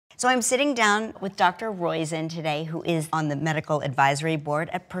So I'm sitting down with Dr. Roizen today, who is on the medical advisory board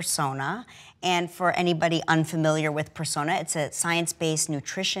at Persona. And for anybody unfamiliar with Persona, it's a science-based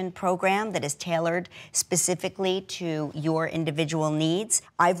nutrition program that is tailored specifically to your individual needs.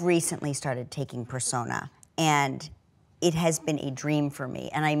 I've recently started taking Persona, and it has been a dream for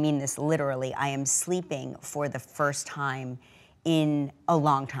me. And I mean this literally. I am sleeping for the first time in a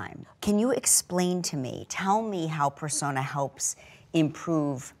long time. Can you explain to me, tell me how Persona helps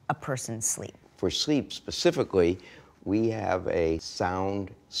improve a person's sleep? For sleep specifically, we have a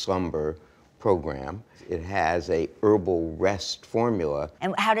sound slumber program. It has a herbal rest formula.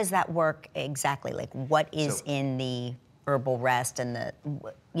 And how does that work exactly? Like, what is in the herbal rest and the,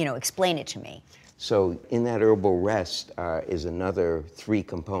 explain it to me. So in that herbal rest is another 3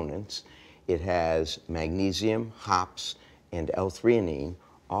 components. It has magnesium, hops, and L-theanine,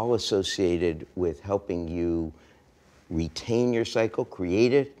 all associated with helping you retain your cycle,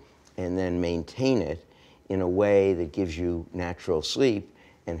 create it, and then maintain it in a way that gives you natural sleep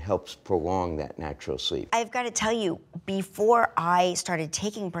and helps prolong that natural sleep. I've got to tell you, before I started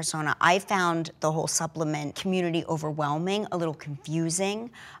taking Persona, I found the whole supplement community overwhelming, a little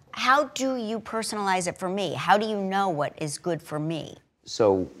confusing. How do you personalize it for me? How do you know what is good for me?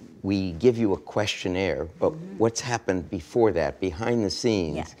 So we give you a questionnaire, but what's happened before that, behind the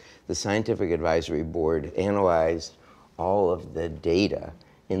scenes, the Scientific Advisory Board analyzed all of the data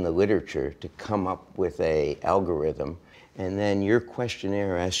in the literature to come up with an algorithm. And then your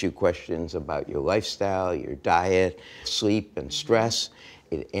questionnaire asks you questions about your lifestyle, your diet, sleep, and stress.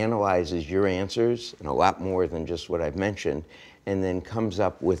 It analyzes your answers, and a lot more than just what I've mentioned, and then comes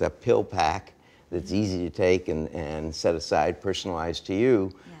up with a pill pack that's easy to take and set aside, personalized to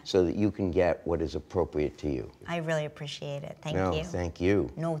you, so that you can get what is appropriate to you. I really appreciate it. Thank you. No, thank you.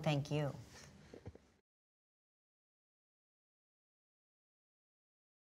 No, thank you.